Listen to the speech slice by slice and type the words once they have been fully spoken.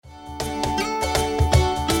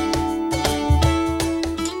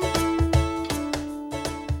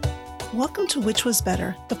Welcome to Which Was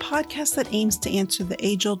Better, the podcast that aims to answer the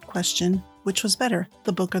age-old question, which was better,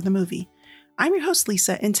 the book or the movie? I'm your host,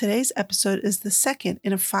 Lisa, and today's episode is the second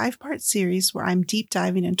in a 5-part series where I'm deep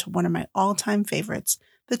diving into one of my all-time favorites,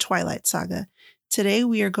 the Twilight Saga. Today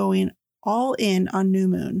we are going all in on New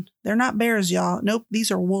Moon. They're not bears, y'all. Nope,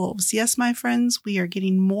 these are wolves. Yes, my friends, we are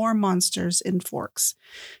getting more monsters in Forks.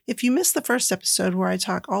 If you missed the first episode where I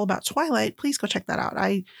talk all about Twilight, please go check that out.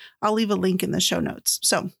 I'll leave a link in the show notes.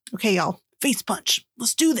 So, okay, y'all, face punch.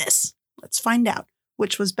 Let's do this. Let's find out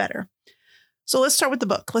which was better. So let's start with the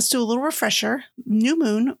book. Let's do a little refresher. New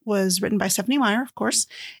Moon was written by Stephenie Meyer, of course,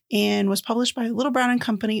 and was published by Little Brown and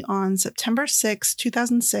Company on September 6,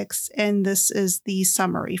 2006. And this is the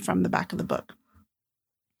summary from the back of the book.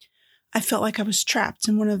 I felt like I was trapped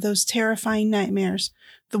in one of those terrifying nightmares.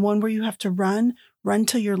 The one where you have to run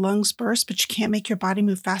till your lungs burst, but you can't make your body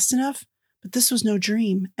move fast enough. But this was no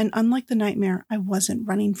dream. And unlike the nightmare, I wasn't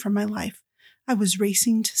running for my life. I was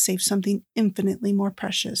racing to save something infinitely more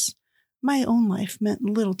precious. My own life meant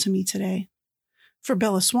little to me today. For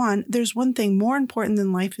Bella Swan, there's one thing more important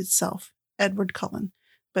than life itself, Edward Cullen.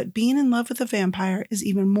 But being in love with a vampire is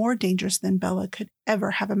even more dangerous than Bella could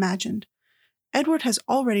ever have imagined. Edward has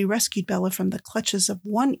already rescued Bella from the clutches of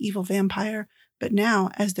one evil vampire, but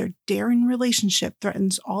now, as their daring relationship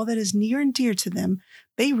threatens all that is near and dear to them,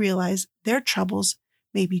 they realize their troubles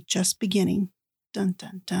may be just beginning. Dun,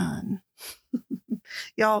 dun, dun.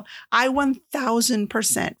 Y'all, I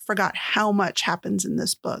 1000% forgot how much happens in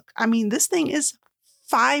this book. I mean, this thing is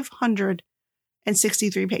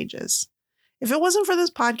 563 pages. If it wasn't for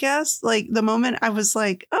this podcast, like the moment I was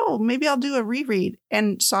like, oh, maybe I'll do a reread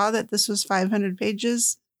and saw that this was 500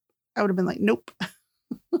 pages, I would have been like, nope.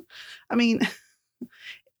 I mean,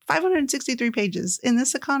 563 pages in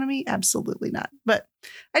this economy? Absolutely not. But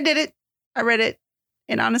I did it. I read it.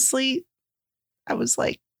 And honestly, I was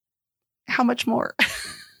like, how much more?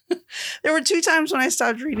 There were 2 times when I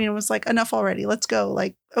stopped reading and was like, enough already. Let's go.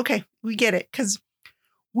 Like, okay, we get it. Because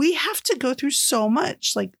we have to go through so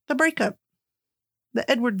much, like the breakup, the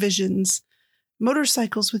Edward visions,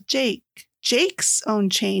 motorcycles with Jake, Jake's own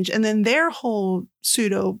change, and then their whole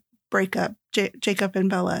pseudo breakup, Jacob and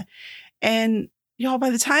Bella. And y'all, by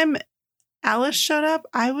the time Alice showed up,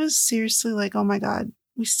 I was seriously like, oh my God,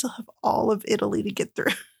 we still have all of Italy to get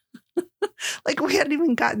through. Like we hadn't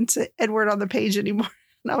even gotten to Edward on the page anymore.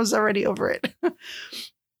 And I was already over it.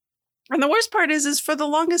 And the worst part is for the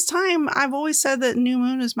longest time, I've always said that New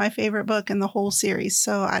Moon is my favorite book in the whole series.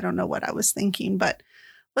 So I don't know what I was thinking, but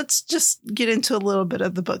let's just get into a little bit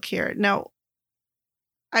of the book here. Now,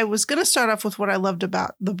 I was going to start off with what I loved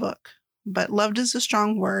about the book, but loved is a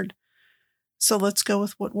strong word. So let's go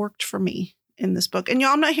with what worked for me in this book. And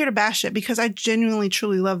y'all, I'm not here to bash it because I genuinely,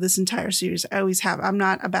 truly love this entire series. I always have. I'm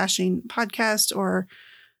not a bashing podcast or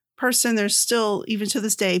person. There's still, even to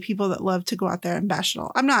this day, people that love to go out there and bash it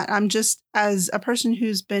all. I'm not. I'm just, as a person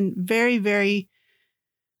who's been very, very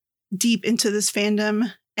deep into this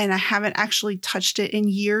fandom, and I haven't actually touched it in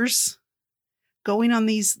years, going on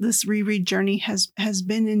this reread journey has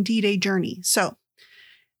been indeed a journey. So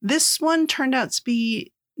this one turned out to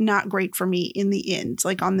be not great for me in the end,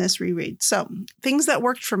 like on this reread. So things that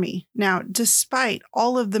worked for me. Now, despite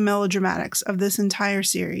all of the melodramatics of this entire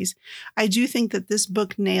series, I do think that this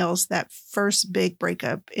book nails that first big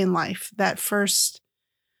breakup in life, that first,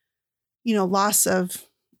 loss of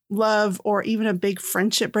love, or even a big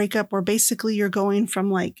friendship breakup where basically you're going from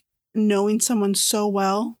like knowing someone so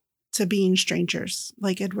well to being strangers.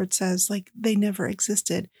 Like Edward says, like they never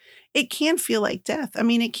existed. It can feel like death. I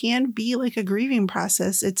mean, it can be like a grieving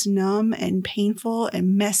process. It's numb and painful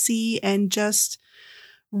and messy and just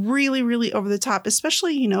really, really over the top,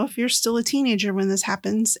 especially, if you're still a teenager when this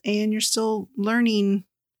happens and you're still learning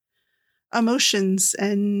emotions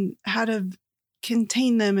and how to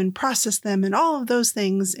contain them and process them and all of those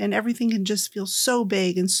things. And everything can just feel so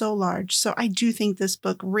big and so large. So I do think this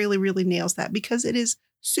book really, really nails that because it is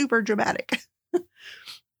super dramatic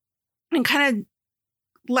and kind of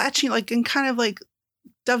latching, like, and kind of like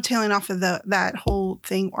dovetailing off of that whole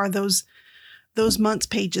thing are those months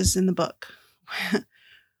pages in the book.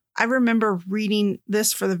 I remember reading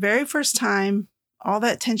this for the very first time, all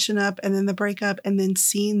that tension up and then the breakup, and then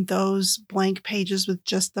seeing those blank pages with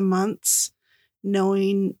just the months,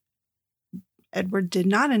 knowing Edward did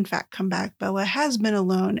not, in fact, come back. Bella has been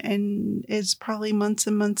alone and it's probably months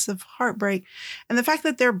and months of heartbreak. And the fact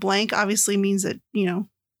that they're blank obviously means that,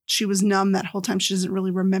 she was numb that whole time. She doesn't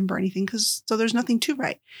really remember anything so there's nothing to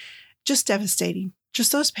write. Just devastating.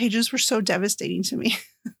 Just those pages were so devastating to me.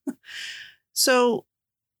 So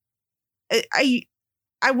I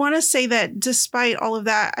I want to say that despite all of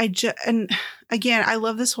that, and again, I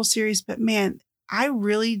love this whole series, but man, I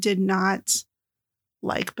really did not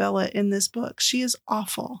like Bella in this book. She is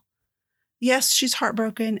awful. Yes, she's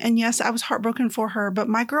heartbroken. And yes, I was heartbroken for her, but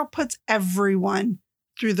my girl puts everyone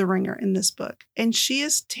through the ringer in this book. And she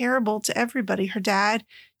is terrible to everybody. Her dad,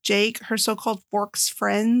 Jake, her so-called Forks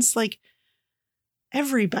friends, like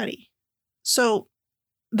everybody. So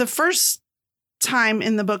the first time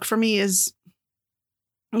in the book for me is,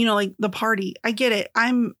 you know, like the party. I get it.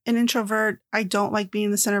 I'm an introvert. I don't like being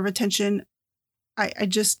the center of attention. I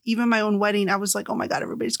just, even my own wedding, I was like, oh my God,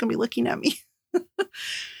 everybody's going to be looking at me.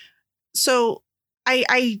 So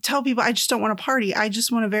I tell people I just don't want a party. I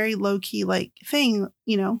just want a very low key like thing,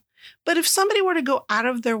 you know. But if somebody were to go out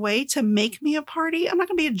of their way to make me a party, I'm not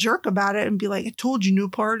going to be a jerk about it and be like, I told you no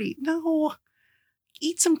party. No,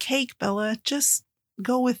 eat some cake, Bella. Just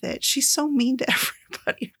go with it. She's so mean to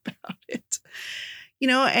everybody about it, you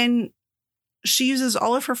know, and she uses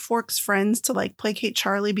all of her Forks friends to like placate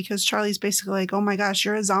Charlie because Charlie's basically like, oh my gosh,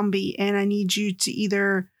 you're a zombie and I need you to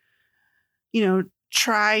either, you know,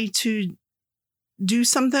 try to do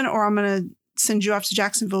something or I'm going to send you off to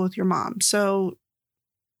Jacksonville with your mom. So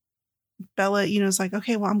Bella, you know, is like,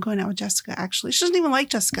 okay, well, I'm going out with Jessica. Actually, she doesn't even like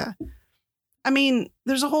Jessica. I mean,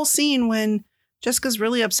 there's a whole scene when Jessica's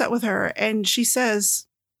really upset with her. And she says,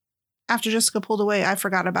 after Jessica pulled away, I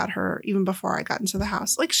forgot about her even before I got into the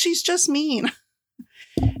house. Like, she's just mean.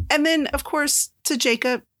 And then, of course, to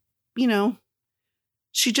Jacob, you know,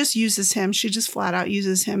 she just uses him. She just flat out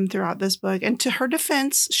uses him throughout this book. And to her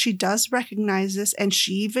defense, she does recognize this. And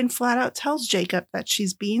she even flat out tells Jacob that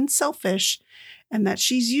she's being selfish and that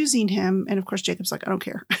she's using him. And of course, Jacob's like, I don't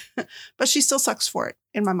care. But she still sucks for it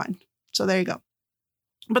in my mind. So there you go.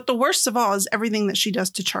 But the worst of all is everything that she does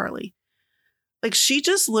to Charlie. Like, she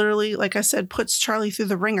just literally, like I said, puts Charlie through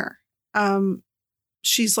the ringer.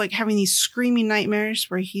 She's like having these screaming nightmares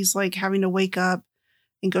where he's like having to wake up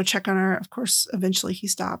and go check on her. Of course, eventually he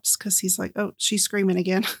stops because he's like, oh, she's screaming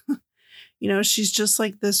again. You know, she's just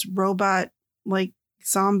like this robot, like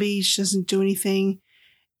zombie. She doesn't do anything.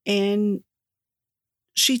 And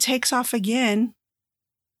she takes off again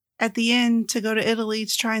at the end to go to Italy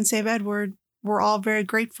to try and save Edward. We're all very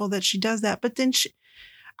grateful that she does that. But then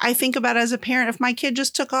I think about it as a parent, if my kid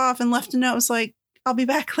just took off and left a note, it was like, I'll be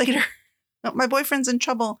back later. My boyfriend's in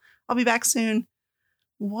trouble. I'll be back soon.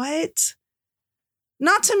 What?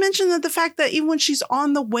 Not to mention that the fact that even when she's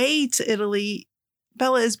on the way to Italy,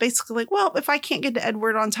 Bella is basically like, well, if I can't get to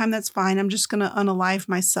Edward on time, that's fine. I'm just going to unalive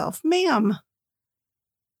myself. Ma'am,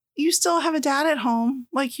 you still have a dad at home.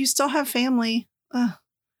 Like, you still have family.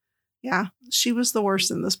 Yeah, she was the worst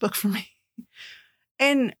in this book for me.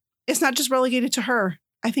 And it's not just relegated to her.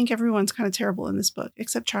 I think everyone's kind of terrible in this book,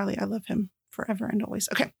 except Charlie. I love him forever and always.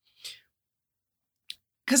 Okay.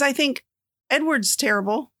 Because I think Edward's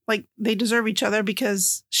terrible. Like, they deserve each other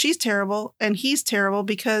because she's terrible and he's terrible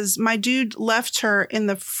because my dude left her in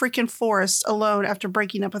the freaking forest alone after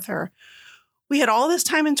breaking up with her. We had all this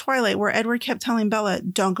time in Twilight where Edward kept telling Bella,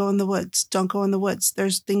 don't go in the woods. Don't go in the woods.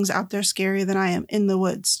 There's things out there scarier than I am in the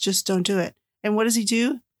woods. Just don't do it. And what does he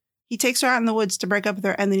do? He takes her out in the woods to break up with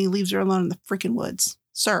her and then he leaves her alone in the freaking woods.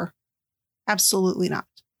 Sir, absolutely not.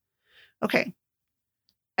 Okay.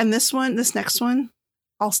 And this next one,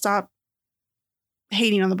 I'll stop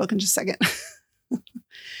hating on the book in just a second.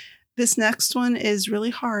 This next one is really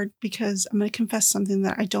hard because I'm going to confess something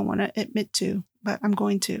that I don't want to admit to, but I'm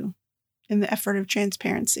going to in the effort of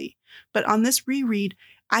transparency. But on this reread,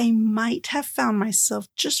 I might have found myself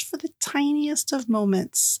just for the tiniest of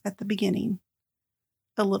moments at the beginning,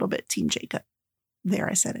 a little bit Team Jacob. There,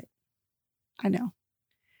 I said it. I know.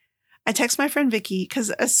 I text my friend Vicky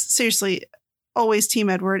because seriously, always Team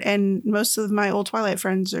Edward. And most of my old Twilight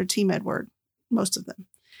friends are Team Edward. Most of them.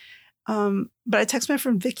 But I text my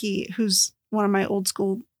friend Vicky, who's one of my old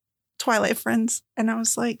school Twilight friends. And I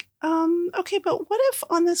was like, okay, but what if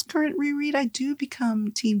on this current reread, I do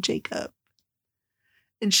become Team Jacob?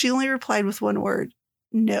 And she only replied with one word,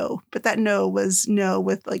 no. But that no was no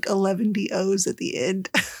with like 11 O's at the end.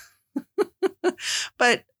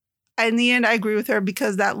 But in the end, I agree with her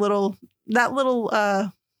because that little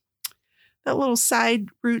side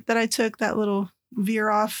route that I took, that little veer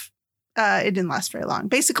off, it didn't last very long.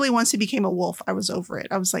 Basically, once he became a wolf, I was over it.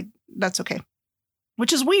 I was like, that's okay.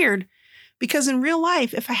 Which is weird because in real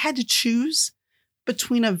life, if I had to choose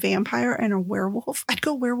between a vampire and a werewolf, I'd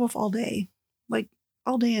go werewolf all day. Like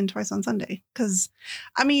all day and twice on Sunday. Because,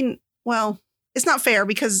 I mean, well, it's not fair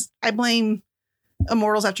because I blame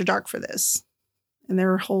Immortals After Dark for this. And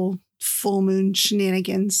their whole full moon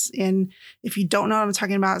shenanigans. And if you don't know what I'm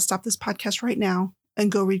talking about, stop this podcast right now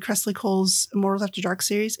and go read Cressley Cole's Immortals After Dark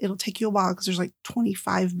series. It'll take you a while because there's like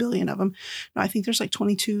 25 billion of them. No, I think there's like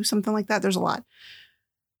 22, something like that. There's a lot.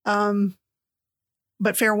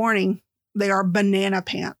 But fair warning, they are banana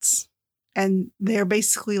pants. And they're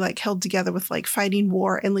basically like held together with like fighting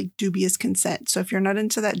war and like dubious consent. So if you're not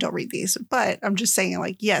into that, don't read these. But I'm just saying,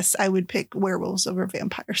 like, yes, I would pick werewolves over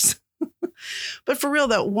vampires. But for real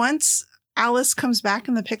though, once Alice comes back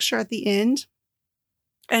in the picture at the end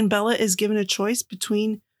and Bella is given a choice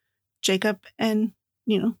between Jacob and,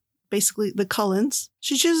 basically the Cullens,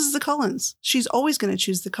 she chooses the Cullens. She's always going to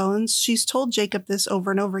choose the Cullens. She's told Jacob this over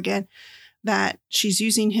and over again, that she's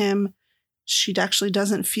using him. She actually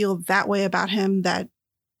doesn't feel that way about him, that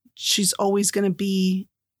she's always going to be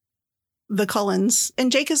the Cullens.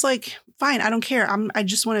 And Jake is like, fine, I don't care. I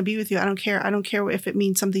just want to be with you. I don't care. I don't care if it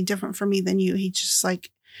means something different for me than you. He just like,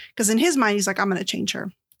 because in his mind, he's like, I'm going to change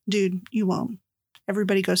her. Dude, you won't.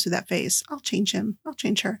 Everybody goes through that phase. I'll change him. I'll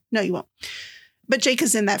change her. No, you won't. But Jake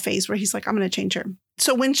is in that phase where he's like, I'm going to change her.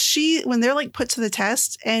 So when they're like put to the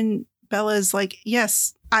test and Bella's like,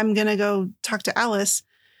 yes, I'm going to go talk to Alice,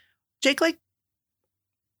 Jake like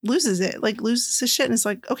loses his shit and is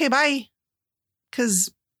like, okay, bye.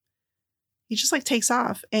 Cause he just like takes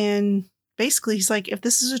off. And basically he's like, if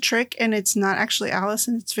this is a trick and it's not actually Alice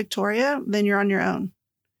and it's Victoria, then you're on your own.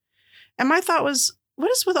 And my thought was,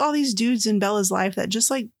 what is with all these dudes in Bella's life that just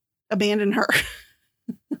like abandon her?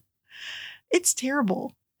 It's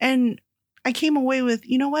terrible. And I came away with,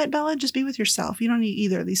 you know what, Bella, just be with yourself. You don't need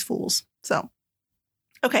either of these fools. So,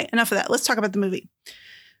 okay, enough of that. Let's talk about the movie.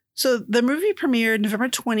 So the movie premiered November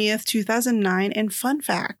 20th, 2009. And fun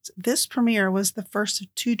fact, this premiere was the first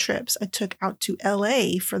of 2 trips I took out to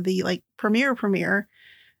LA for the like premiere.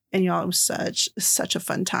 And y'all, it was such a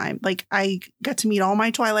fun time. Like I got to meet all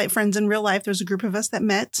my Twilight friends in real life. There's a group of us that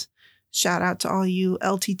met. Shout out to all you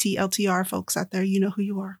LTT, LTR folks out there. You know who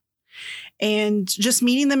you are. And just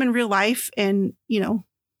meeting them in real life and,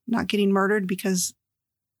 not getting murdered because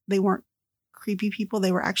they weren't creepy people.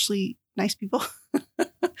 They were actually nice people.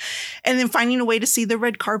 And then finding a way to see the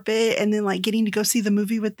red carpet and then like getting to go see the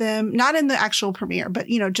movie with them. Not in the actual premiere, but,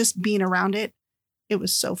 just being around it. It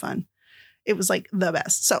was so fun. It was like the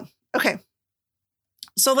best. So, okay.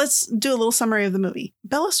 So let's do a little summary of the movie.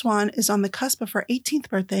 Bella Swan is on the cusp of her 18th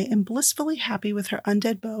birthday and blissfully happy with her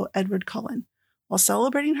undead beau, Edward Cullen. While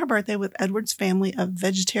celebrating her birthday with Edward's family of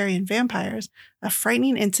vegetarian vampires, a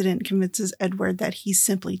frightening incident convinces Edward that he's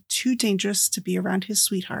simply too dangerous to be around his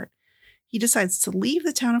sweetheart. He decides to leave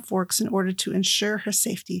the town of Forks in order to ensure her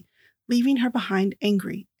safety, leaving her behind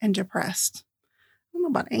angry and depressed. I don't know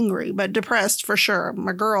about angry, but depressed for sure.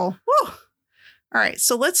 My girl. Woo! All right,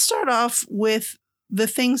 so let's start off with the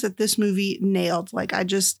things that this movie nailed.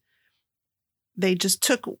 They just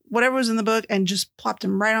took whatever was in the book and just plopped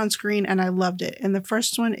them right on screen, and I loved it. And the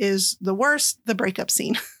first one is the worst, the breakup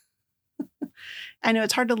scene. I know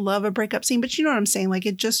it's hard to love a breakup scene, but you know what I'm saying? Like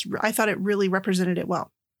I thought it really represented it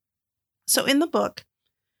well. So in the book,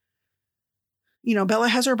 Bella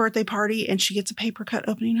has her birthday party and she gets a paper cut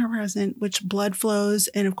opening her present, which blood flows.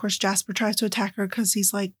 And of course, Jasper tries to attack her because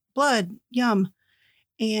he's like, blood, yum.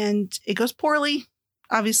 And it goes poorly,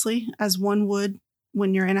 obviously, as one would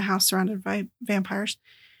when you're in a house surrounded by vampires.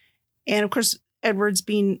 And of course, Edward's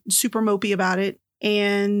being super mopey about it.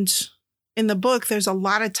 And in the book, there's a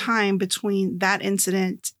lot of time between that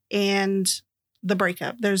incident and the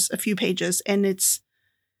breakup. There's a few pages and it's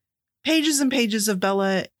pages and pages of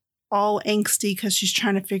Bella all angsty because she's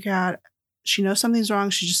trying to figure out, she knows something's wrong.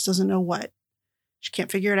 She just doesn't know what. She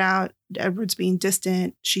can't figure it out. Edward's being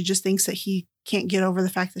distant. She just thinks that he can't get over the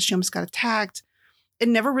fact that she almost got attacked. It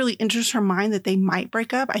never really enters her mind that they might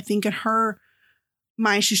break up. I think in her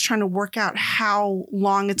mind, she's trying to work out how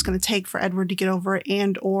long it's going to take for Edward to get over it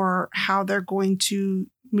and or how they're going to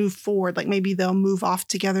move forward. Like maybe they'll move off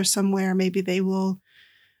together somewhere. Maybe they will,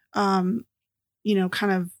 kind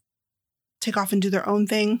of take off and do their own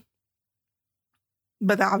thing.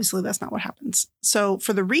 But obviously that's not what happens. So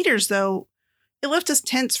for the readers, though, it left us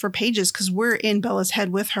tense for pages because we're in Bella's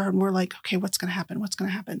head with her and we're like, okay, what's going to happen? What's going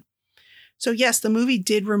to happen? So yes, the movie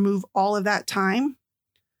did remove all of that time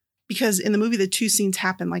because in the movie, the 2 scenes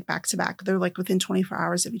happen like back to back. They're like within 24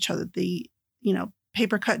 hours of each other. The,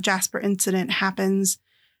 paper cut Jasper incident happens.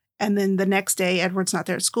 And then the next day, Edward's not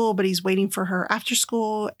there at school, but he's waiting for her after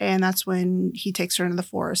school. And that's when he takes her into the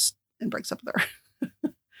forest and breaks up with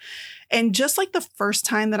her. And just like the first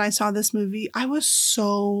time that I saw this movie, I was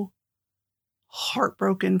so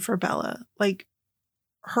heartbroken for Bella. Like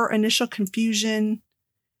her initial confusion,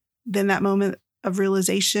 then that moment of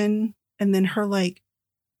realization, and then her like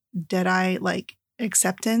dead-eye like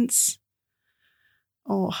acceptance.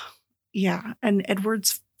 Oh, Yeah. And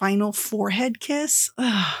Edward's final forehead kiss.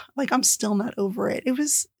 Ugh, like I'm still not over it. It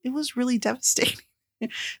was really devastating.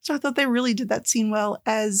 So I thought they really did that scene well,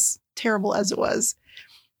 as terrible as it was.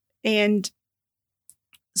 And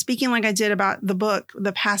speaking like I did about the book,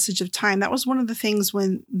 The Passage of Time, that was one of the things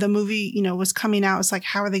when the movie, was coming out. It's like,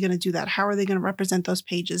 how are they going to do that? How are they going to represent those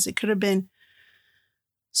pages? It could have been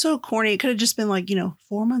so corny. It could have just been like,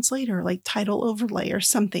 4 months later, like title overlay or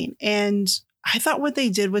something. And I thought what they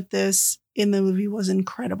did with this in the movie was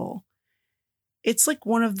incredible. It's like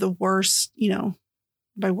one of the worst,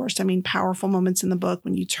 by worst, I mean powerful moments in the book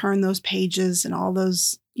when you turn those pages and all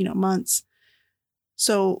those, months.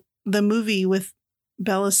 So the movie with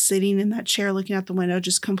Bella sitting in that chair looking out the window,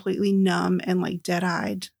 just completely numb and like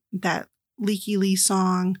dead-eyed, that Leaky Lee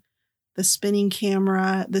song, the spinning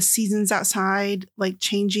camera, the seasons outside, like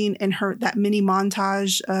changing, and that mini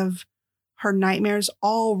montage of her nightmares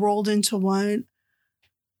all rolled into one.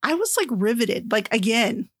 I was like riveted. Like,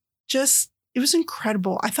 again, it was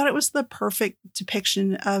incredible. I thought it was the perfect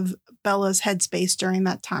depiction of Bella's headspace during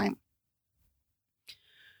that time.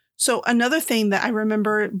 So another thing that I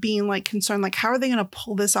remember being like concerned, like, how are they going to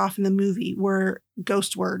pull this off in the movie where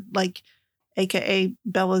Ghostword, like, AKA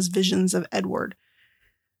Bella's visions of Edward.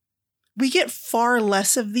 We get far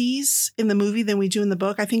less of these in the movie than we do in the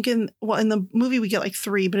book. I think in the movie we get like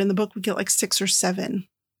 3, but in the book we get like 6 or 7.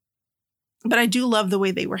 But I do love the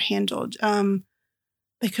way they were handled.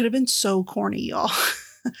 They could have been so corny, y'all.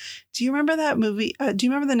 Do you remember that movie? Do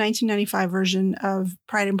you remember the 1995 version of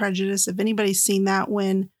Pride and Prejudice? If anybody's seen that,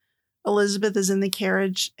 when Elizabeth is in the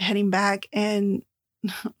carriage heading back and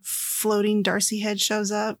floating Darcy head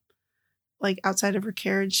shows up like outside of her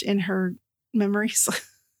carriage in her memories.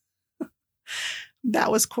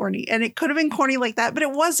 That was corny. And it could have been corny like that, but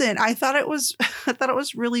it wasn't. I thought it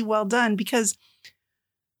was really well done, because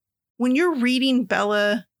when you're reading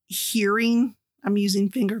Bella hearing, I'm using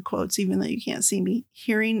finger quotes, even though you can't see me,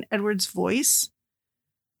 hearing Edward's voice.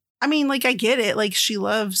 I mean, like, I get it. Like, she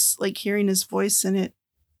loves like hearing his voice, and it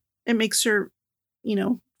makes her,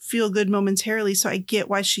 feel good momentarily. So I get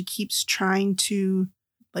why she keeps trying to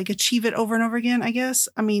like achieve it over and over again, I guess.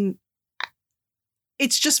 I mean,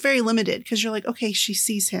 it's just very limited, because you're like, okay, she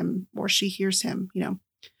sees him or she hears him,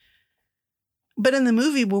 But in the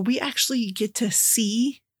movie, where we actually get to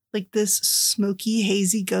see like this smoky,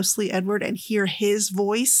 hazy, ghostly Edward and hear his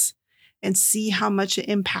voice and see how much it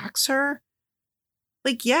impacts her.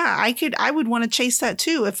 Like, yeah, I would want to chase that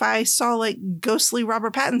too. If I saw like ghostly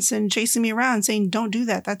Robert Pattinson chasing me around saying, don't do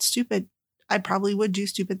that, that's stupid, I probably would do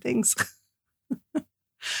stupid things.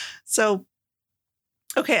 So,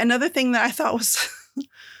 okay, another thing that I thought was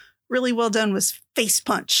really well done was Face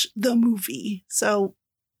Punch, the movie. So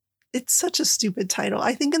it's such a stupid title.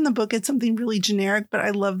 I think in the book it's something really generic, but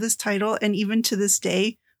I love this title. And even to this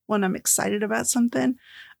day, when I'm excited about something,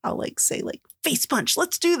 I'll like say like Face Punch,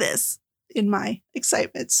 let's do this, in my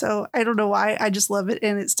excitement. So I don't know why, I just love it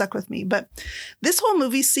and it stuck with me. But this whole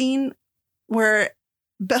movie scene where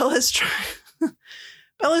Bella's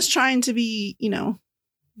trying to be,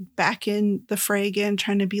 back in the fray again,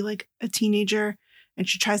 trying to be like a teenager, and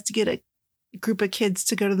she tries to get a group of kids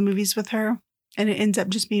to go to the movies with her, and it ends up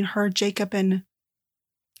just being her, Jacob, and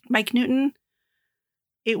Mike Newton.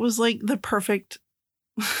 It was like the perfect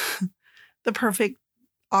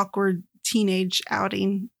awkward teenage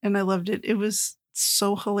outing, and I loved it. It was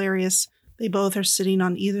so hilarious. They both are sitting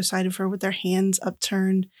on either side of her with their hands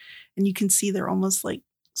upturned, and you can see they're almost like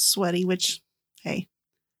sweaty, which, hey,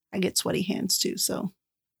 I get sweaty hands too, so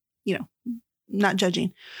not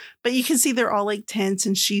judging. But you can see they're all like tense,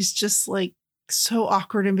 and she's just like so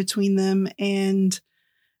awkward in between them, and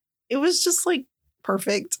it was just like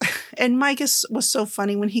perfect. And Mike was so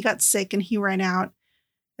funny when he got sick and he ran out,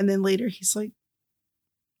 and then later he's like,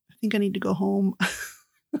 I think I need to go home.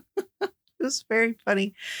 It was very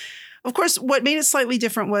funny. Of course, what made it slightly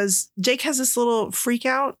different was Jake has this little freak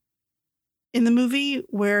out in the movie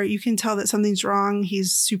where you can tell that something's wrong.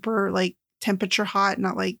 He's super like temperature hot,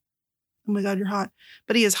 not like, oh my God, you're hot.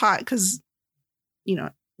 But he is hot because,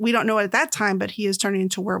 we don't know it at that time, but he is turning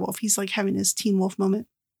into a werewolf. He's like having his Teen Wolf moment.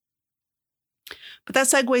 But that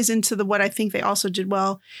segues into what I think they also did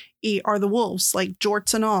well are the wolves, like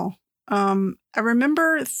jorts and all. I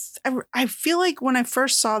remember, I feel like when I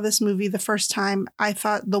first saw this movie the first time, I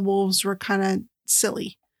thought the wolves were kind of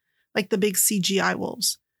silly, like the big CGI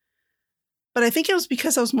wolves. But I think it was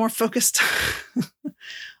because I was more focused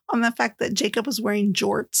on the fact that Jacob was wearing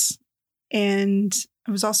jorts. And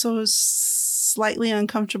I was also slightly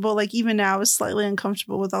uncomfortable. Like even now I was slightly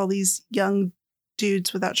uncomfortable with all these young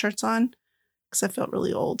dudes without shirts on, because I felt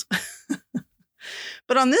really old.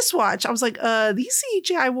 But on this watch, I was like, these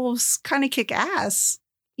CGI wolves kind of kick ass.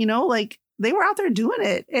 You know, like they were out there doing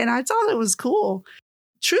it. And I thought it was cool.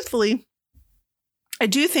 Truthfully, I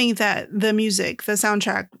do think that the music, the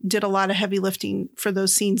soundtrack, did a lot of heavy lifting for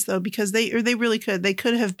those scenes, though, because they really could. They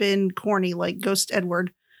could have been corny, like Ghost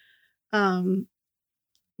Edward. But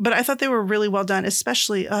I thought they were really well done,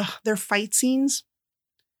 especially their fight scenes.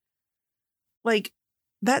 Like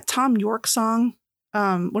that Tom York song,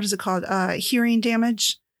 what is it called? Hearing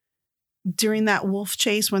Damage, during that wolf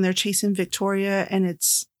chase when they're chasing Victoria, and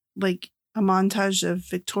it's like a montage of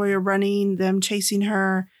Victoria running, them chasing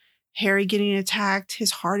her, Harry getting attacked,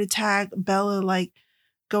 his heart attack, Bella like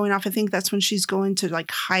going off. I think that's when she's going to like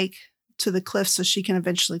hike to the cliff so she can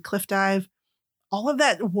eventually cliff dive. All of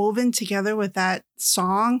that woven together with that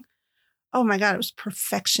song. Oh my God, it was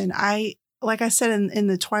perfection. Like I said in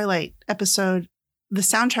the Twilight episode, the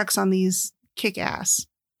soundtracks on these kick ass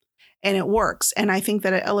and it works. And I think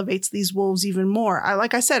that it elevates these wolves even more.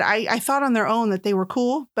 Like I said, I thought on their own that they were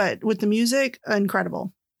cool, but with the music,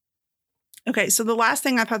 incredible. Okay, so the last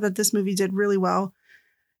thing I thought that this movie did really well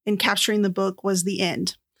in capturing the book was the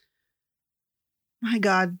end. My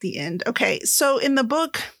God, the end. Okay, so in the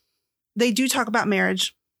book, they do talk about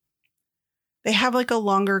marriage. They have like a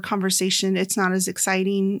longer conversation. It's not as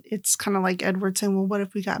exciting. It's kind of like Edward saying, well, what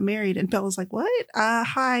if we got married? And Bella's like, what?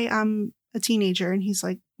 Hi, I'm a teenager. And he's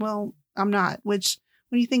like, well, I'm not, which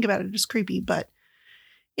when you think about it, it's creepy. But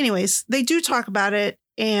anyways, they do talk about it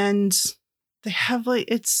and they have like,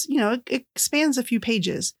 it's, you know, it spans a few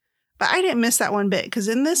pages. But I didn't miss that one bit because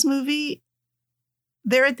in this movie,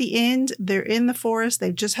 they're at the end. They're in the forest.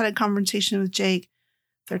 They've just had a conversation with Jake.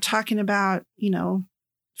 They're talking about, you know,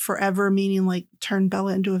 forever, meaning like turn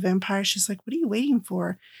Bella into a vampire. She's like, what are you waiting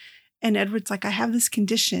for? And Edward's like, I have this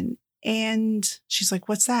condition. And she's like,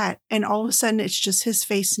 what's that? And all of a sudden it's just his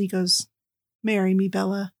face. And he goes, marry me,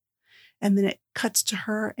 Bella. And then it cuts to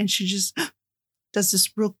her and she just does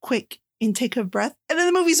this real quick intake of breath. And then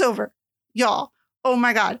the movie's over. Y'all, oh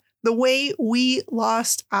my God. The way we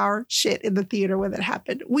lost our shit in the theater when that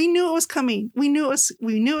happened. We knew it was coming. We knew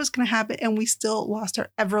it was going to happen. And we still lost our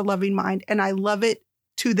ever loving mind. And I love it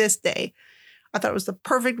to this day. I thought it was the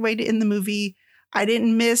perfect way to end the movie. I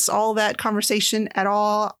didn't miss all that conversation at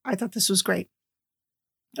all. I thought this was great.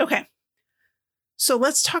 Okay. So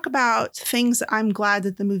let's talk about things that I'm glad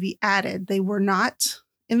that the movie added. They were not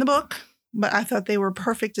in the book, but I thought they were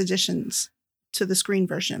perfect additions to the screen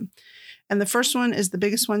version. And the first one is the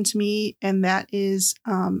biggest one to me, and that is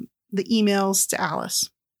the emails to Alice.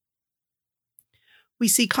 We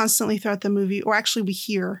see constantly throughout the movie, or actually we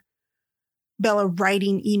hear Bella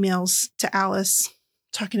writing emails to Alice,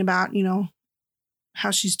 talking about, you know,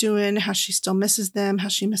 how she's doing, how she still misses them, how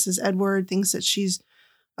she misses Edward, things that she's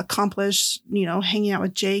accomplished, you know, hanging out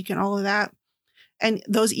with Jake and all of that. And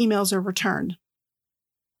those emails are returned.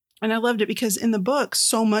 And I loved it because in the book,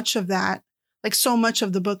 so much of that, like so much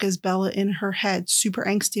of the book is Bella in her head, super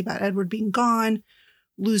angsty about Edward being gone,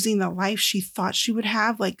 losing the life she thought she would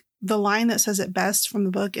have. Like the line that says it best from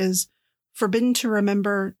the book is forbidden to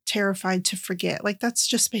remember, terrified to forget. Like that's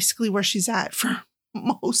just basically where she's at for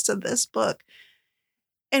most of this book.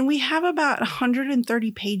 And we have about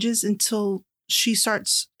 130 pages until she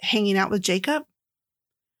starts hanging out with Jacob,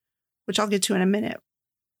 which I'll get to in a minute.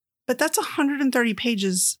 But that's 130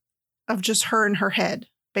 pages of just her in her head,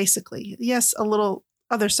 basically. Yes, a little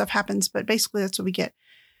other stuff happens, but basically that's what we get.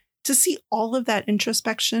 To see all of that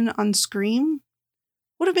introspection on screen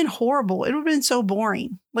would have been horrible. It would have been so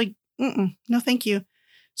boring. Like, no, thank you.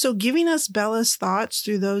 So giving us Bella's thoughts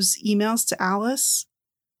through those emails to Alice,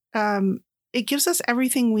 it gives us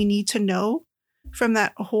everything we need to know from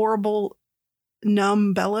that horrible,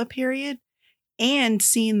 numb Bella period. And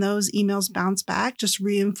seeing those emails bounce back just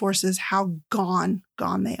reinforces how gone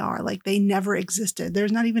they are. Like they never existed.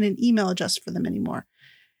 There's not even an email address for them anymore.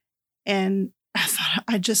 And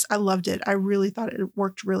I loved it. I really thought it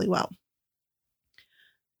worked really well.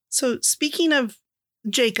 So speaking of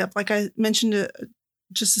Jacob, like I mentioned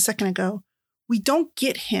just a second ago, we don't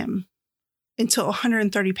get him until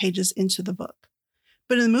 130 pages into the book.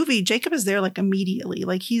 But in the movie, Jacob is there like immediately.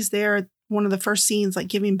 Like he's there at one of the first scenes, like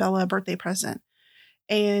giving Bella a birthday present.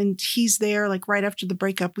 And he's there like right after the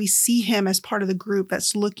breakup. We see him as part of the group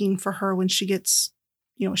that's looking for her when she gets,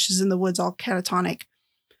 you know, she's in the woods all catatonic.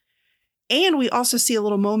 And we also see a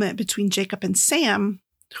little moment between Jacob and Sam,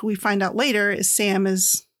 who we find out later is Sam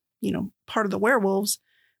is, you know, part of the werewolves.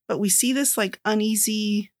 But we see this like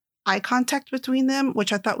uneasy eye contact between them,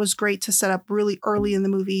 which I thought was great to set up really early in the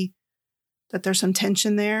movie that there's some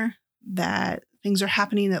tension there, that things are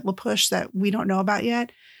happening at La Push that we don't know about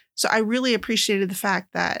yet. So I really appreciated the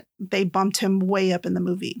fact that they bumped him way up in the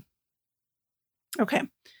movie. Okay.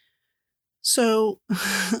 So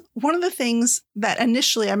one of the things that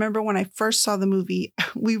initially, I remember when I first saw the movie,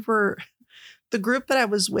 the group that I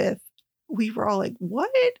was with, we were all like,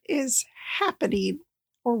 what is happening?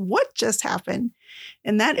 Or what just happened?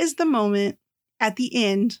 And that is the moment at the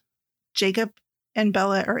end, Jacob and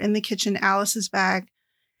Bella are in the kitchen, Alice's bag,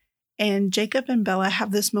 and Jacob and Bella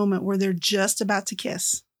have this moment where they're just about to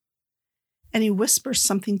kiss. And he whispers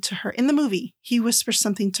something to her. In the movie, he whispers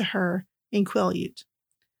something to her in Quileute.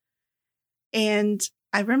 And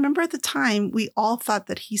I remember at the time, we all thought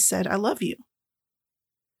that he said, I love you.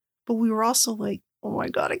 But we were also like, oh my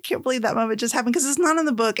God, I can't believe that moment just happened because it's not in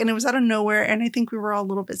the book and it was out of nowhere. And I think we were all a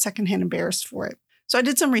little bit secondhand embarrassed for it. So I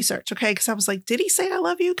did some research, okay? Because I was like, did he say I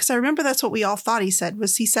love you? Because I remember that's what we all thought he said,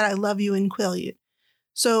 was he said I love you in Quileute.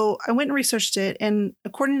 So I went and researched it. And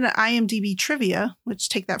according to IMDb trivia, which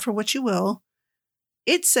take that for what you will,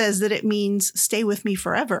 it says that it means stay with me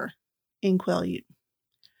forever in Quileute.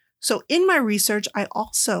 So in my research, I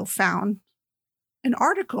also found an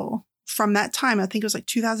article from that time, I think it was like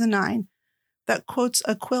 2009, that quotes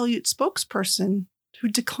a Quileute spokesperson who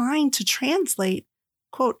declined to translate,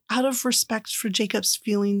 quote, out of respect for Jacob's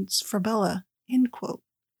feelings for Bella, end quote.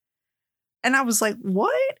 And I was like,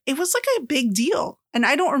 what? It was like a big deal. And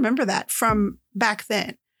I don't remember that from back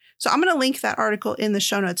then. So I'm going to link that article in the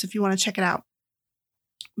show notes if you want to check it out.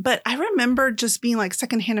 But I remember just being like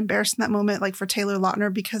secondhand embarrassed in that moment, like for Taylor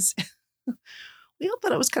Lautner, because we all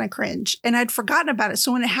thought it was kind of cringe and I'd forgotten about it.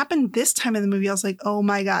 So when it happened this time in the movie, I was like, oh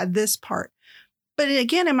my God, this part. But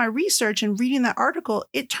again, in my research and reading that article,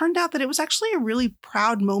 it turned out that it was actually a really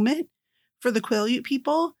proud moment for the Quileute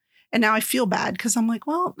people. And now I feel bad because I'm like,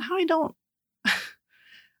 well, now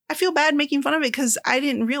I feel bad making fun of it because I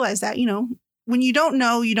didn't realize that, when you don't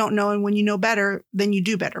know, you don't know. And when you know better, then you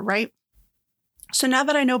do better, right? So now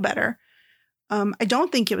that I know better, I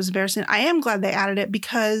don't think it was embarrassing. I am glad they added it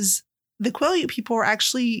because the Quileute people were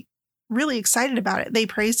actually really excited about it. They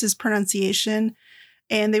praised his pronunciation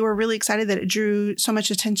and they were really excited that it drew so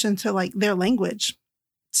much attention to like their language.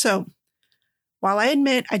 So while I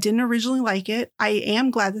admit I didn't originally like it, I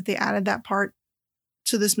am glad that they added that part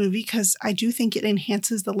to this movie because I do think it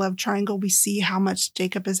enhances the love triangle. We see how much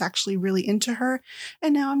Jacob is actually really into her.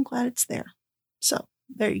 And now I'm glad it's there. So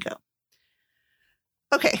there you go.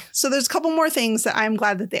 Okay, so there's a couple more things that I'm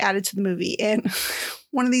glad that they added to the movie. And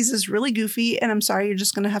one of these is really goofy. And I'm sorry, you're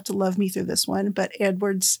just going to have to love me through this one. But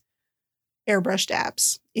Edward's airbrushed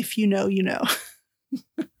abs. If you know, you know.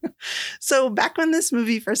 So back when this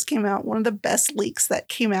movie first came out, one of the best leaks that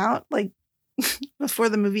came out, like before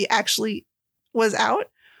the movie actually was out,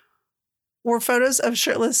 were photos of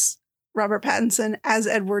shirtless Robert Pattinson as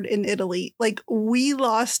Edward in Italy. Like, we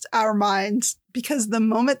lost our minds because the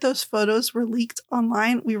moment those photos were leaked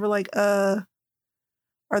online, we were like, are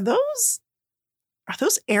those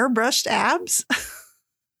airbrushed abs?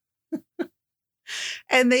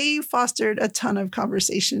 And they fostered a ton of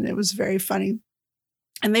conversation. It was very funny.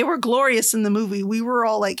 And they were glorious in the movie. We were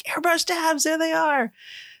all like, airbrushed abs, there they are.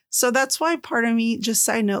 So that's why part of me, just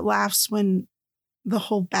side note, laughs when the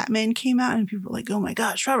whole Batman came out and people were like, oh my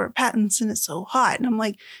gosh, Robert Pattinson is so hot. And I'm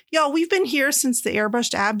like, y'all, we've been here since the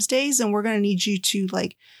airbrushed abs days and we're going to need you to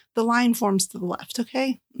like, the line forms to the left.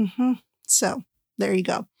 Okay. So there you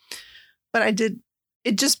go. But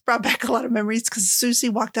it just brought back a lot of memories because as soon as he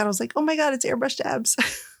walked out, I was like, oh my God, it's airbrushed abs.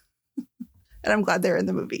 And I'm glad they're in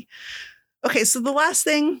the movie. Okay. So the last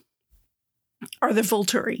thing are the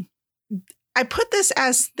Volturi. I put this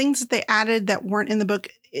as things that they added that weren't in the book.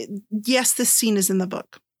 Yes, this scene is in the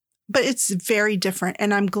book, but it's very different.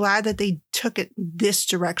 And I'm glad that they took it this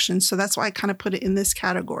direction. So that's why I kind of put it in this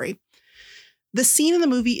category. The scene in the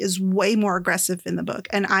movie is way more aggressive in the book.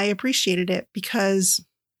 And I appreciated it because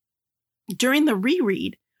during the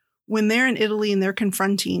reread, when they're in Italy and they're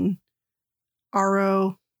confronting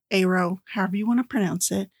Aro, however you want to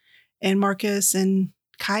pronounce it, and Marcus and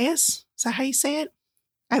Caius, is that how you say it?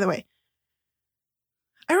 Either way.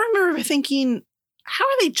 I remember thinking, how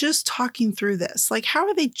are they just talking through this? Like, how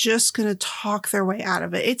are they just going to talk their way out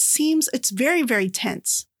of it? It seems it's very, very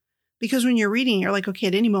tense because when you're reading, you're like, okay,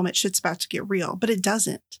 at any moment, shit's about to get real, but it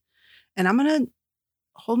doesn't. And I'm going to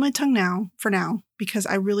hold my tongue for now, because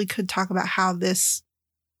I really could talk about how the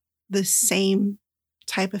same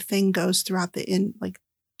type of thing goes throughout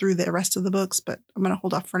through the rest of the books, but I'm going to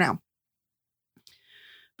hold off for now.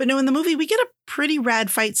 But no, in the movie, we get a pretty rad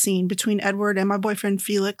fight scene between Edward and my boyfriend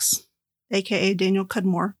Felix, aka Daniel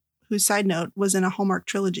Cudmore, whose, side note, was in a Hallmark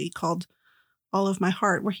trilogy called All of My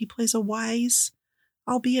Heart, where he plays a wise,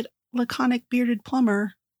 albeit laconic bearded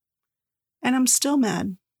plumber. And I'm still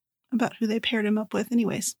mad about who they paired him up with.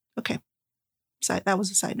 Anyways, okay. That was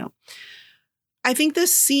a side note. I think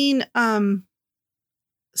this scene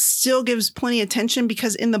still gives plenty of tension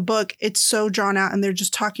because in the book, it's so drawn out and they're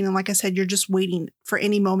just talking. And like I said, you're just waiting for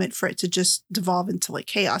any moment for it to just devolve into like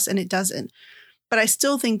chaos, and it doesn't. But I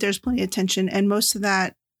still think there's plenty of tension. And most of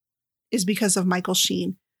that is because of Michael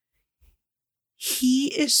Sheen. He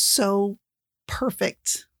is so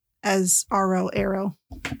perfect as Arrow,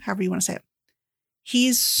 however you want to say it.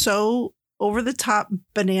 He's so over the top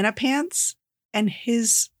banana pants, and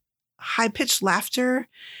his high-pitched laughter,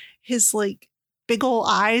 his like big old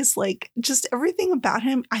eyes, like just everything about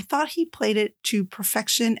him. I thought he played it to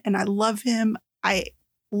perfection, and I love him. I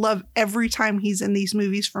love every time he's in these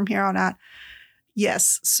movies from here on out.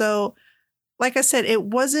 Yes. So like I said, it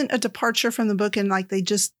wasn't a departure from the book and like they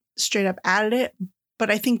just straight up added it.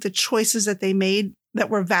 But I think the choices that they made that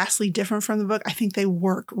were vastly different from the book, I think they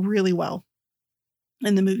work really well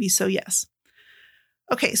in the movie. So yes.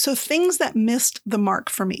 Okay. So things that missed the mark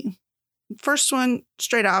for me. First one,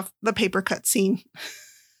 straight off, the paper cut scene.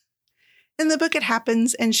 In the book, it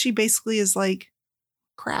happens and she basically is like,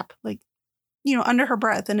 crap, like, you know, under her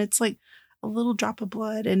breath. And it's like a little drop of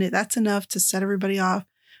blood and that's enough to set everybody off.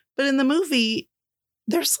 But in the movie,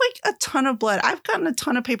 there's like a ton of blood. I've gotten a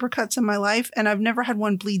ton of paper cuts in my life and I've never had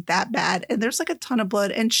one bleed that bad. And there's like a ton of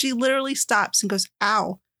blood and she literally stops and goes,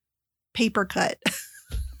 ow, paper cut.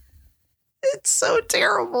 It's so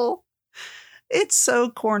terrible. It's so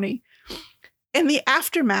corny. In the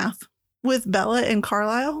aftermath with Bella and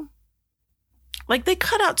Carlisle, like they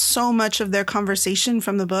cut out so much of their conversation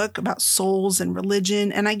from the book about souls and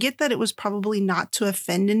religion. And I get that it was probably not to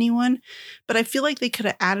offend anyone, but I feel like they could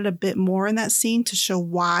have added a bit more in that scene to show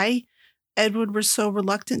why Edward was so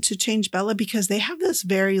reluctant to change Bella, because they have this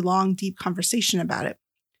very long, deep conversation about it.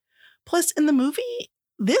 Plus in the movie,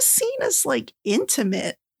 this scene is like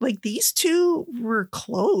intimate. Like these two were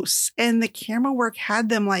close and the camera work had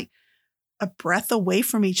them like a breath away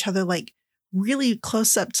from each other, like really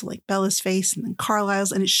close up to like Bella's face and then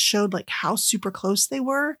Carlisle's, and it showed like how super close they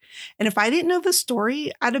were. And if I didn't know the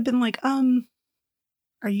story, I'd have been like, are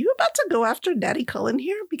you about to go after Daddy Cullen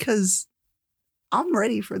here? Because I'm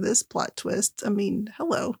ready for this plot twist. I mean,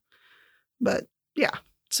 hello. But yeah,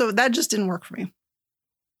 so that just didn't work for me.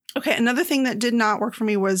 Okay, another thing that did not work for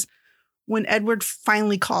me was when Edward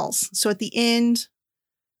finally calls. So at the end,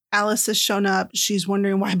 Alice has shown up. She's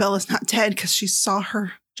wondering why Bella's not dead because she saw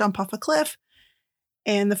her jump off a cliff.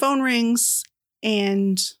 And the phone rings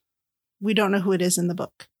and we don't know who it is in the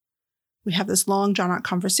book. We have this long drawn out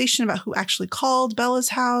conversation about who actually called Bella's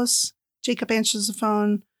house. Jacob answers the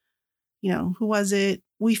phone. You know, who was it?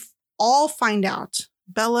 We all find out.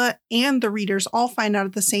 Bella and the readers all find out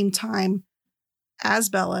at the same time as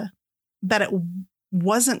Bella that it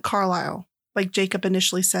wasn't Carlisle, like Jacob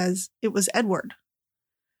initially says. It was Edward.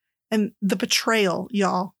 And the betrayal,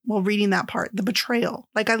 y'all, while reading that part, the betrayal.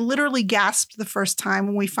 Like I literally gasped the first time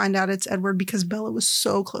when we find out it's Edward because Bella was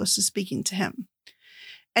so close to speaking to him.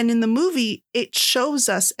 And in the movie, it shows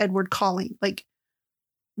us Edward calling. Like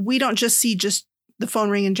we don't just see just the phone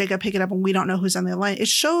ring and Jacob pick it up and we don't know who's on the line. It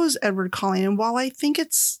shows Edward calling. And while I think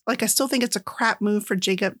it's like, I still think it's a crap move for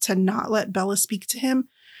Jacob to not let Bella speak to him,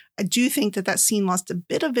 I do think that scene lost a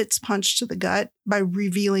bit of its punch to the gut by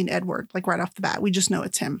revealing Edward, like right off the bat. We just know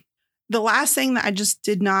it's him. The last thing that I just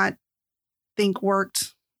did not think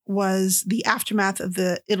worked was the aftermath of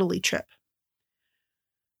the Italy trip.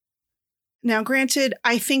 Now, granted,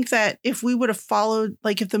 I think that if we would have followed,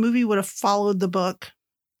 like if the movie would have followed the book,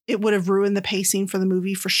 it would have ruined the pacing for the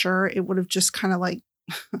movie for sure. It would have just kind of like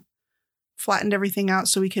flattened everything out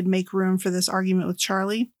so we could make room for this argument with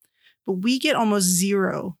Charlie. But we get almost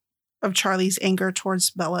zero of Charlie's anger towards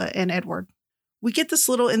Bella and Edward. We get this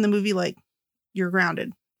little in the movie, like, you're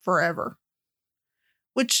grounded forever,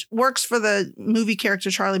 which works for the movie character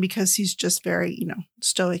Charlie because he's just very, you know,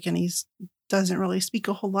 stoic and he's doesn't really speak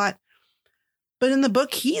a whole lot. But in the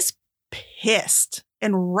book, he's pissed,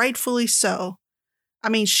 and rightfully so. I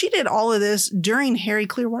mean, she did all of this during Harry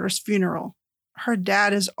Clearwater's funeral. Her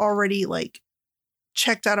dad is already like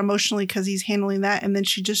checked out emotionally because he's handling that. And then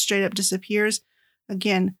she just straight up disappears.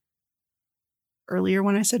 Again, earlier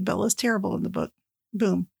when I said Bella's terrible in the book,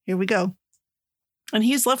 boom, here we go. And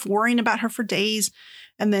he's left worrying about her for days.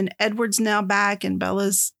 And then Edward's now back and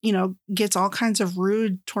Bella's, you know, gets all kinds of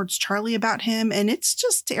rude towards Charlie about him. And it's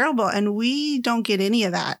just terrible. And we don't get any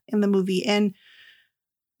of that in the movie. And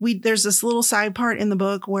there's this little side part in the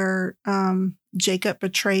book where Jacob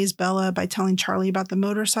betrays Bella by telling Charlie about the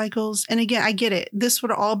motorcycles. And again, I get it. This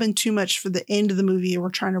would have all been too much for the end of the movie. We're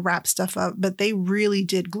trying to wrap stuff up, but they really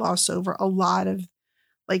did gloss over a lot of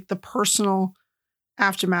like the personal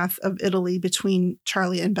aftermath of Italy between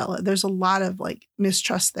Charlie and Bella. There's a lot of like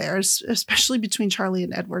mistrust there, especially between Charlie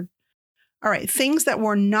and Edward. All right, things that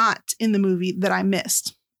were not in the movie that I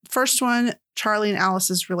missed. First one, Charlie and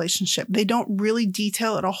Alice's relationship. They don't really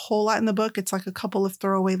detail it a whole lot in the book. It's like a couple of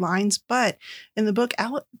throwaway lines, but in the book,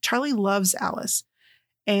 Charlie loves Alice.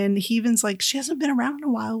 And he even's like, she hasn't been around in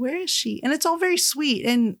a while. Where is she? And it's all very sweet.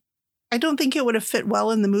 And I don't think it would have fit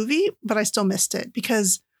well in the movie, but I still missed it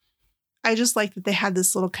because I just like that they had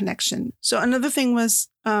this little connection. So another thing was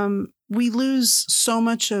we lose so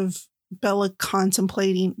much of Bella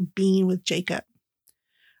contemplating being with Jacob.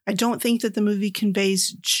 I don't think that the movie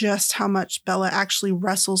conveys just how much Bella actually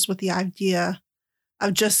wrestles with the idea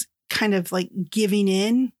of just kind of like giving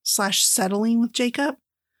in / settling with Jacob,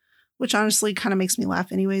 which honestly kind of makes me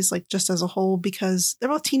laugh anyways, like just as a whole, because they're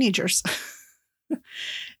both teenagers.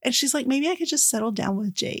 And she's like, maybe I could just settle down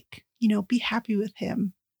with Jake, be happy with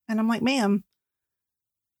him. And I'm like, ma'am,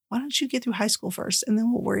 why don't you get through high school first? And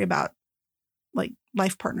then we'll worry about like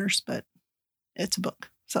life partners, but it's a book.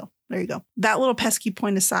 So there you go. That little pesky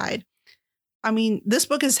point aside. I mean, this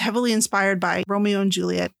book is heavily inspired by Romeo and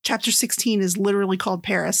Juliet. Chapter 16 is literally called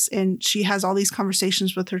Paris, and she has all these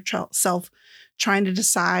conversations with herself, trying to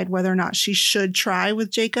decide whether or not she should try with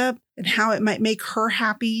Jacob and how it might make her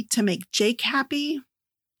happy to make Jake happy.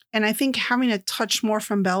 And I think having a touch more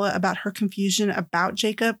from Bella about her confusion about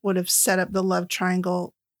Jacob would have set up the love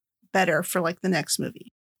triangle better for like the next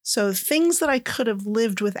movie. So things that I could have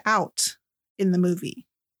lived without in the movie.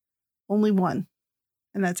 Only one,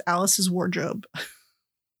 and that's Alice's wardrobe.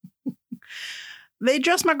 They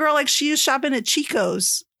dressed my girl like she was shopping at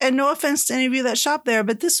Chico's. And no offense to any of you that shop there,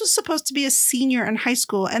 but this was supposed to be a senior in high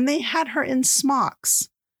school, and they had her in smocks.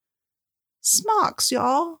 Smocks,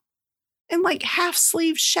 y'all. And like half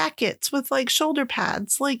sleeve shackets with like shoulder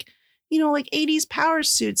pads, like 80s power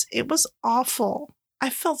suits. It was awful. I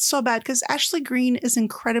felt so bad because Ashley Greene is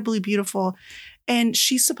incredibly beautiful. And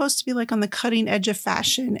she's supposed to be like on the cutting edge of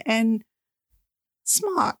fashion, and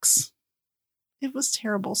smocks. It was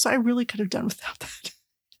terrible. So I really could have done without that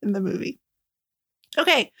in the movie.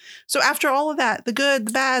 Okay. So after all of that, the good,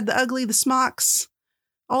 the bad, the ugly, the smocks,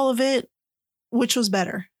 all of it, which was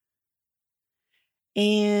better?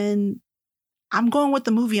 And I'm going with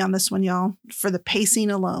the movie on this one, y'all, for the pacing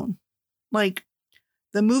alone. Like,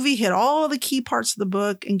 the movie hit all the key parts of the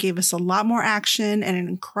book and gave us a lot more action and an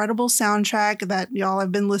incredible soundtrack that y'all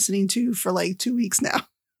have been listening to for like 2 weeks now.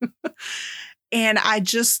 And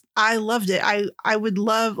I loved it. I would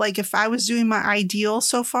love, like, if I was doing my ideal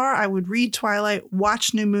so far, I would read Twilight,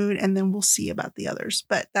 watch New Moon, and then we'll see about the others.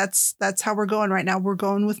 But that's how we're going right now. We're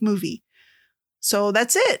going with movie. So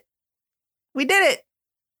that's it. We did it.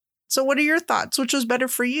 So what are your thoughts? Which was better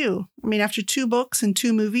for you? I mean, after 2 books and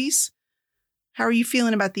 2 movies, how are you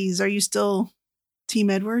feeling about these? Are you still Team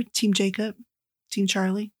Edward, Team Jacob, Team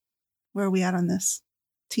Charlie? Where are we at on this?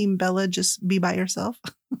 Team Bella, just be by yourself?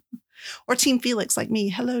 Or Team Felix like me?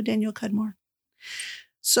 Hello, Daniel Cudmore.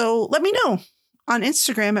 So let me know on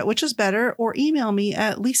Instagram at Which Is Better, or email me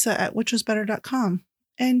at lisa@whichisbetter.com.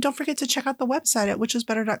 And don't forget to check out the website at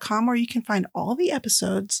whichisbetter.com, where you can find all the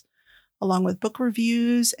episodes along with book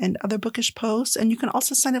reviews and other bookish posts. And you can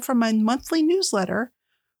also sign up for my monthly newsletter,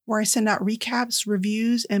 where I send out recaps,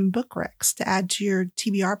 reviews, and book recs to add to your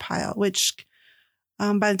TBR pile, which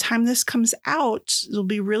by the time this comes out, it'll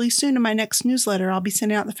be really soon in my next newsletter. I'll be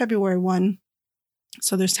sending out the February one.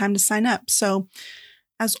 So there's time to sign up. So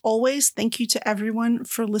as always, thank you to everyone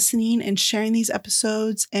for listening and sharing these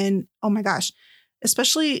episodes. And oh my gosh,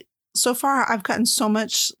 especially so far, I've gotten so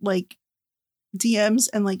much like DMs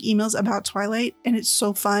and like emails about Twilight, and it's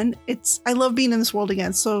so fun. I love being in this world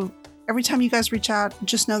again. So every time you guys reach out,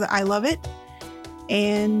 just know that I love it.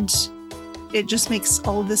 And it just makes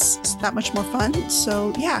all of this that much more fun.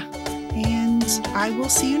 So yeah, and I will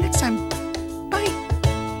see you next time.